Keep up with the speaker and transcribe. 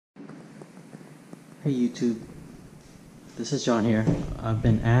Hey YouTube, this is John here. I've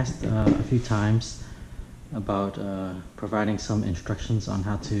been asked a few times about providing some instructions on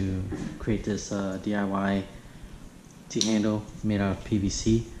how to create this DIY T-handle made out of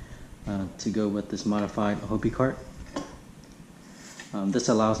PVC to go with this modified Hobie cart. This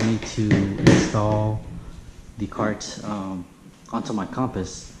allows me to install the cart onto my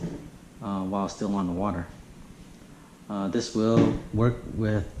compass while still on the water. This will work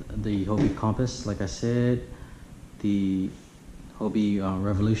with the Hobie Compass, like I said, the Hobie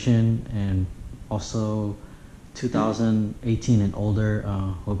Revolution, and also 2018 and older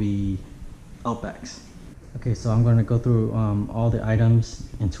Hobie Outbacks. Okay, so I'm going to go through all the items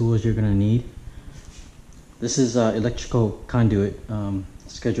and tools you're going to need. This is electrical conduit,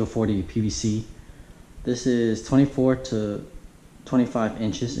 Schedule 40 PVC. This is 24 to 25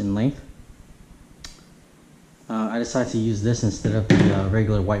 inches in length. I decided to use this instead of the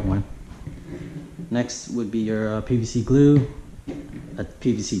regular white one. Next would be your PVC glue, a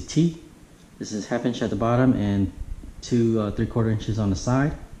PVC tee. This is 1/2 inch at the bottom and 2 3/4 inches on the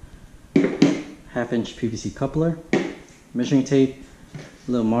side. 1/2 inch PVC coupler, measuring tape,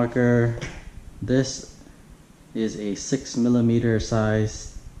 little marker. This is a 6mm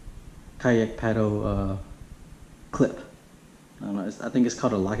size kayak paddle clip. I don't know, I think it's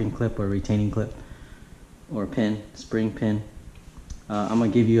called a locking clip or retaining clip, or pin, spring pin. I'm gonna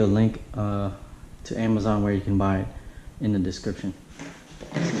give you a link to Amazon where you can buy it in the description.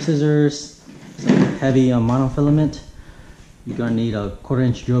 Some scissors, some heavy monofilament. You're gonna need a 1/4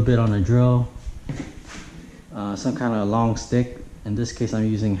 inch drill bit on a drill, some kind of long stick. In this case,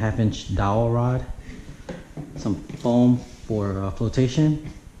 I'm using 1/2 inch dowel rod, some foam for flotation,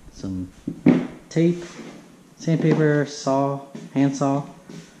 some tape, sandpaper, saw, hand saw,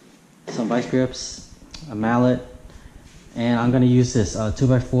 some vice grips, a mallet, and I'm going to use this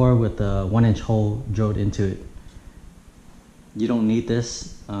 2x4 with a 1 inch hole drilled into it. You don't need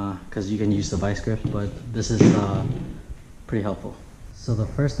this because you can use the vice grips, but this is pretty helpful. So the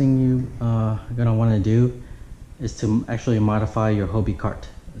first thing you are going to want to do is to actually modify your Hobie cart.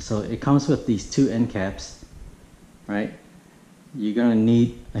 So it comes with these 2 end caps, right? You're going to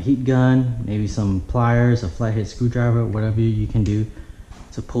need a heat gun, maybe some pliers, a flathead screwdriver, whatever you can do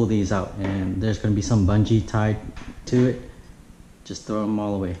to pull these out, and there's going to be some bungee tied to it. Just throw them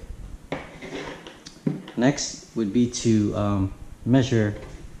all away. Next would be to measure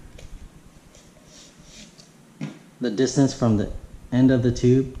the distance from the end of the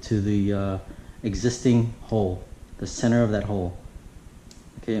tube to the existing hole, the center of that hole.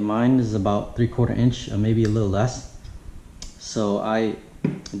 Okay, mine is about 3/4 inch, or maybe a little less. So I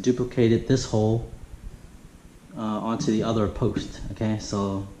duplicated this hole onto the other post. Okay,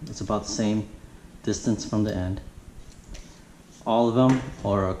 so it's about the same distance from the end. All of them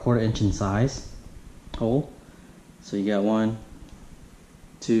are a 1/4 inch in size hole. So you got 1,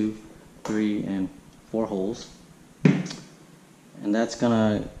 2, 3, and 4 holes, and that's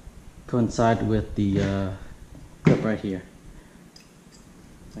gonna coincide with the clip right here,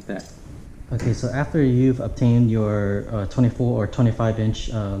 like that. Okay, so after you've obtained your 24 or 25 inch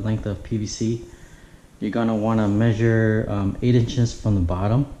length of PVC, you're gonna want to measure 8 inches from the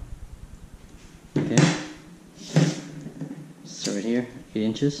bottom. Okay, so right here, 8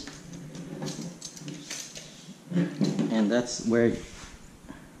 inches, and that's where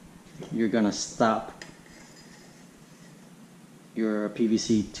you're gonna stop your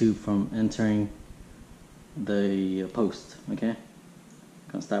PVC tube from entering the post. Okay,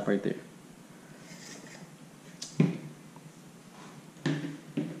 gonna stop right there.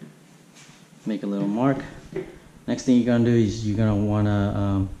 Make a little mark. Next thing you're gonna do is you're gonna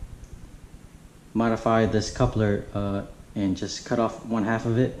wanna modify this coupler and just cut off 1/2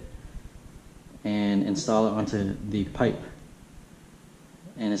 of it and install it onto the pipe,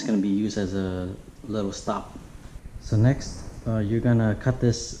 and it's gonna be used as a little stop. So next you're gonna cut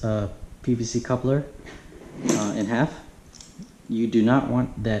this PVC coupler in half. You do not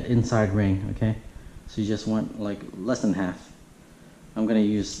want that inside ring, okay? So you just want like less than half. I'm gonna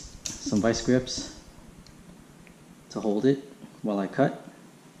use some vice grips to hold it while I cut.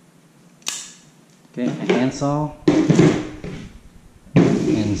 Okay, a handsaw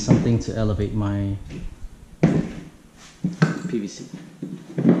and something to elevate my PVC.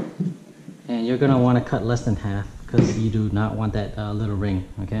 And you're gonna want to cut less than half because you do not want that little ring,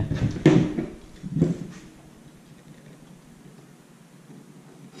 okay?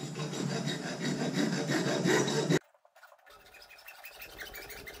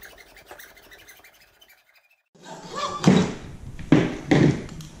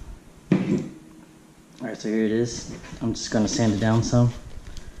 Alright, so here it is. I'm just going to sand it down some.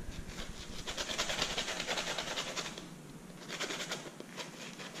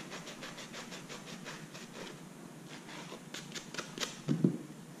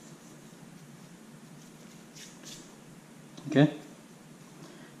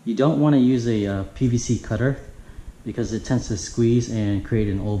 You don't want to use a PVC cutter because it tends to squeeze and create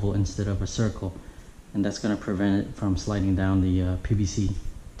an oval instead of a circle, and that's going to prevent it from sliding down the PVC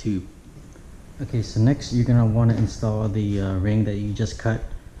tube. Okay, so next you're going to want to install the ring that you just cut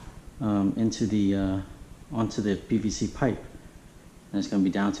onto the PVC pipe, and it's going to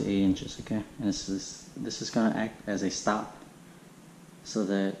be down to 8 inches. Okay, and this is going to act as a stop so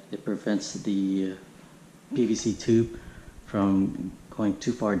that it prevents the PVC tube from going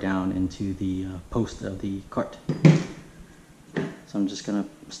too far down into the post of the cart. So I'm just going to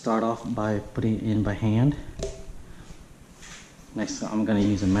start off by putting it in by hand. Next I'm going to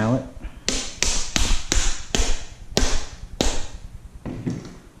use a mallet.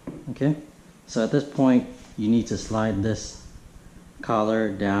 Okay, so at this point you need to slide this collar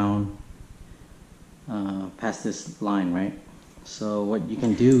down past this line, right? So what you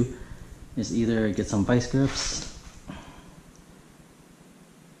can do is either get some vice grips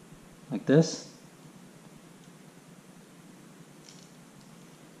like this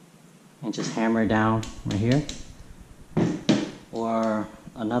and just hammer down right here, or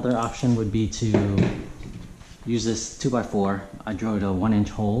another option would be to use this 2x4. I drilled a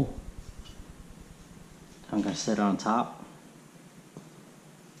 1-inch hole. I'm going to set it on top.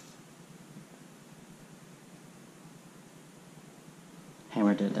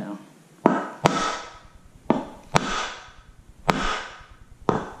 Hammered it down.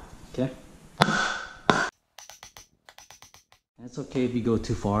 Okay. And it's okay if you go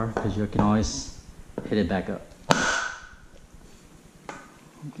too far because you can always hit it back up.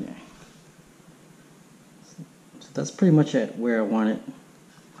 Okay. So that's pretty much at where I want it.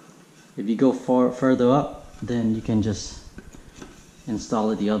 If you go further up, then you can just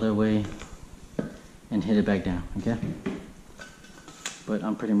install it the other way and hit it back down. Okay. But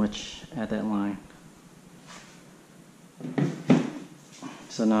I'm pretty much at that line.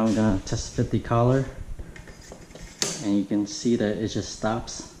 So now I'm going to test fit the collar, and you can see that it just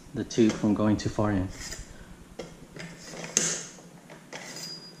stops the tube from going too far in.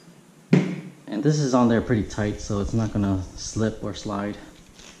 And this is on there pretty tight, so it's not going to slip or slide.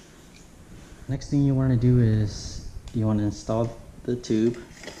 Next thing you want to do is you want to install the tube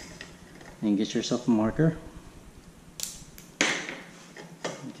and get yourself a marker.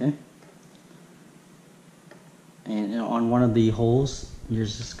 Okay. And on one of the holes, you're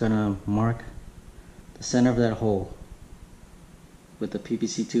just gonna mark the center of that hole with the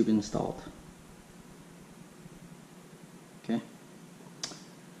PVC tube installed. Okay.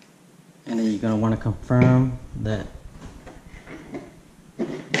 And then you're gonna want to confirm that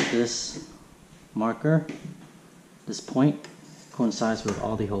this marker, this point, coincides with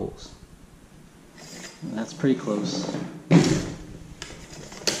all the holes. And that's pretty close.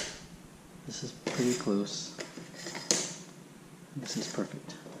 This is pretty close. This is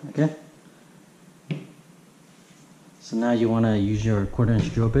perfect. Okay. So now you want to use your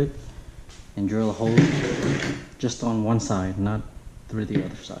 1/4-inch drill bit and drill a hole just on one side, not through the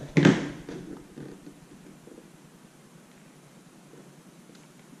other side.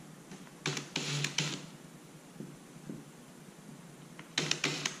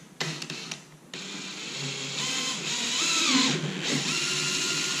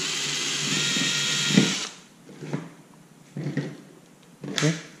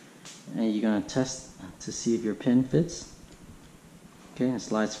 Okay, and you're going to test to see if your pin fits. Okay, it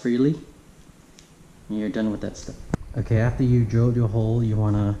slides freely, and you're done with that step. Okay, after you drilled your hole, you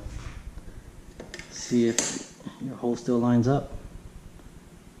want to see if your hole still lines up.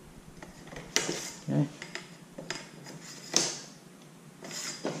 Okay.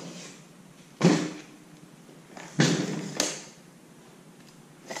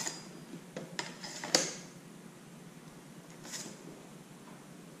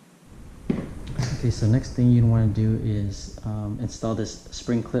 Okay, so next thing you want to do is install this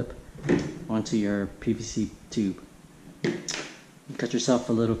spring clip onto your PVC tube. You cut yourself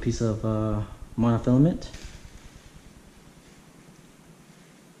a little piece of monofilament.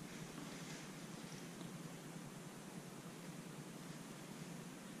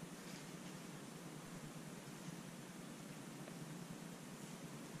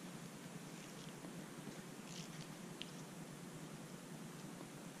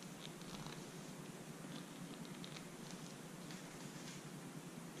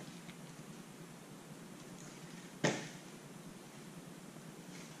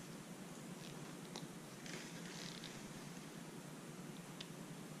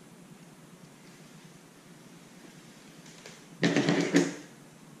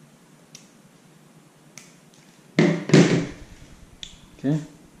 Okay.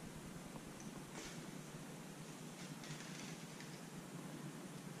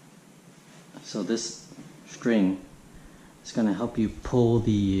 So this string is going to help you pull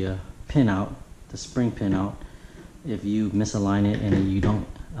the pin out, the spring pin out, if you misalign it and you don't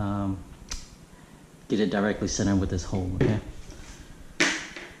get it directly centered with this hole, okay?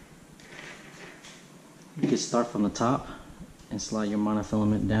 You can start from the top and slide your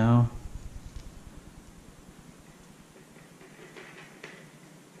monofilament down.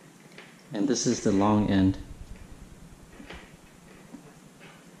 And this is the long end.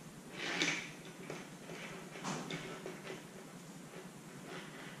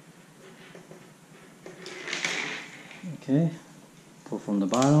 Okay, pull from the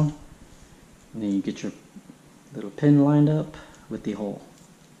bottom, and then you get your little pin lined up with the hole.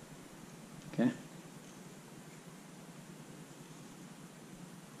 Okay.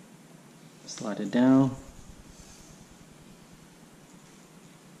 Slide it down.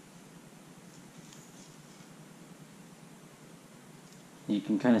 You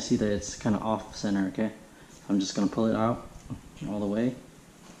can kind of see that it's kind of off center, okay? I'm just going to pull it out all the way.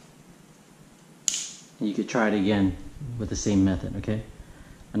 And you could try it again with the same method, okay?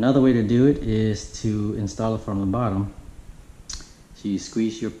 Another way to do it is to install it from the bottom. So you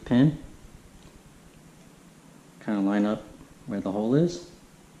squeeze your pin, kind of line up where the hole is.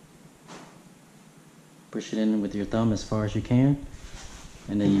 Push it in with your thumb as far as you can.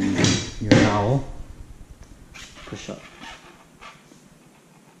 And then you use your dowel, push up.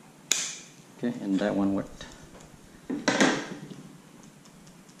 Okay, and that one worked.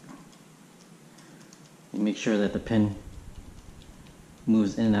 You make sure that the pin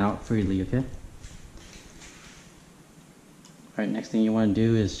moves in and out freely, okay? Alright, next thing you want to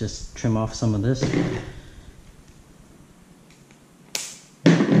do is just trim off some of this.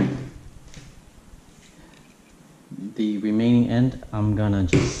 The remaining end, I'm gonna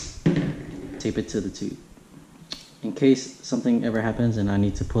just tape it to the tube. In case something ever happens and I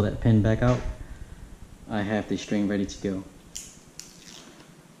need to pull that pin back out, I have the string ready to go.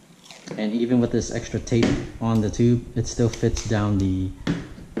 And even with this extra tape on the tube, it still fits down the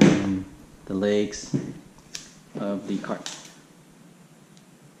legs of the cart.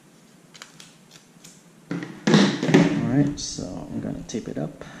 Alright, so I'm gonna tape it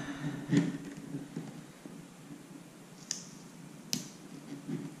up.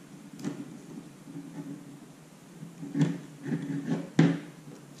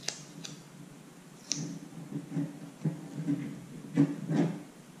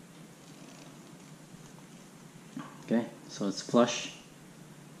 Okay, so it's flush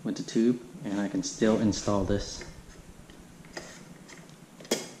with the tube, and I can still install this.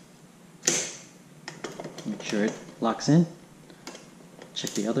 Make sure it locks in.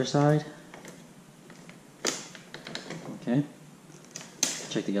 Check the other side. Okay.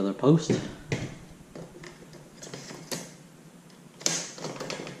 Check the other post.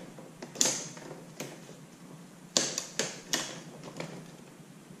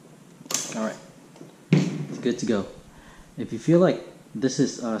 Alright, it's good to go. If you feel like this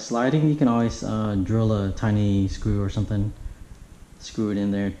is sliding, you can always drill a tiny screw or something, screw it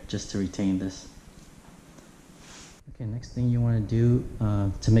in there just to retain this. Okay, next thing you want to do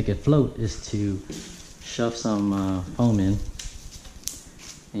to make it float is to shove some foam in.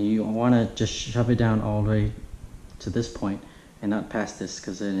 And you want to just shove it down all the way to this point and not past this,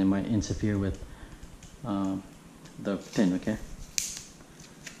 because then it might interfere with the pin, okay?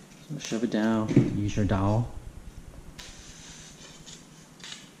 So shove it down, use your dowel.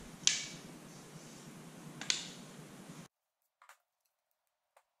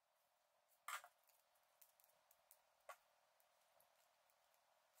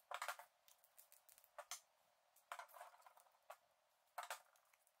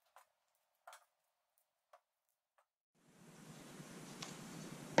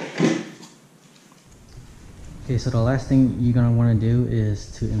 Okay, so the last thing you're going to want to do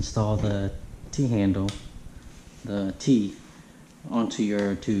is to install the T-handle, the T, onto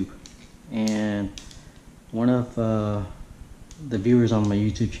your tube. And one of the viewers on my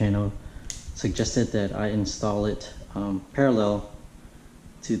YouTube channel suggested that I install it parallel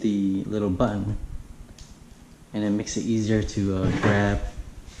to the little button, and it makes it easier to grab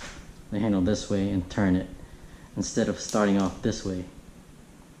the handle this way and turn it, instead of starting off this way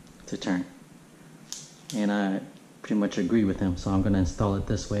to turn. And I pretty much agree with him, so I'm going to install it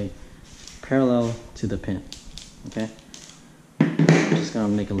this way, parallel to the pin. Okay, I'm just going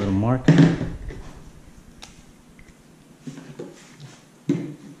to make a little mark.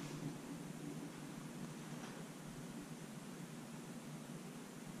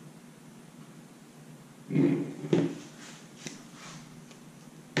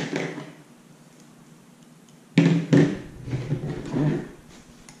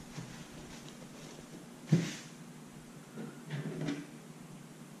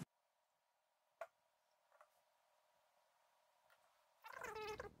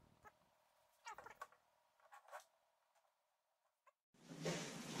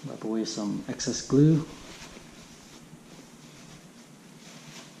 Wipe away some excess glue.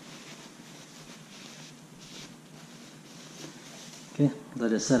 Okay,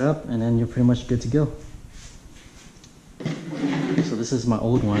 let it set up and then you're pretty much good to go. So this is my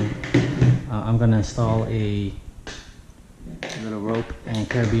old one. I'm gonna install a little rope and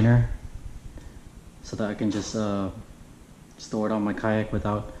carabiner so that I can just store it on my kayak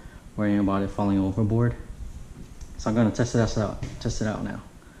without worrying about it falling overboard. So I'm gonna test it out now.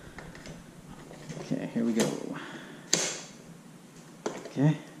 Okay, here we go.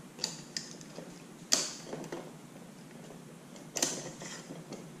 Okay.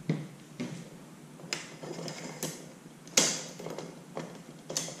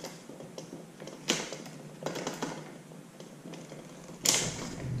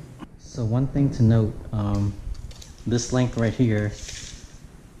 So one thing to note, this length right here,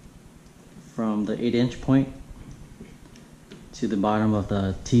 from the 8-inch point to the bottom of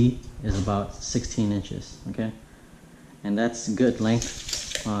the T is about 16 inches, okay? And that's good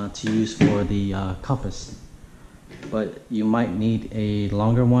length to use for the compass. But you might need a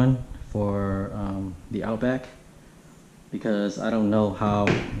longer one for the Outback, because I don't know how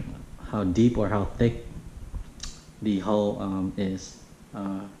deep or how thick the hull is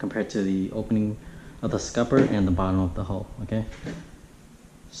compared to the opening of the scupper and the bottom of the hull, okay?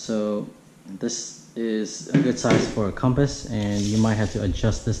 So this is a good size for a compass, and you might have to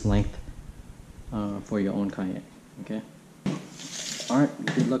adjust this length for your own kayak, okay? Alright,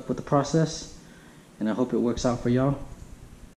 good luck with the process, and I hope it works out for y'all.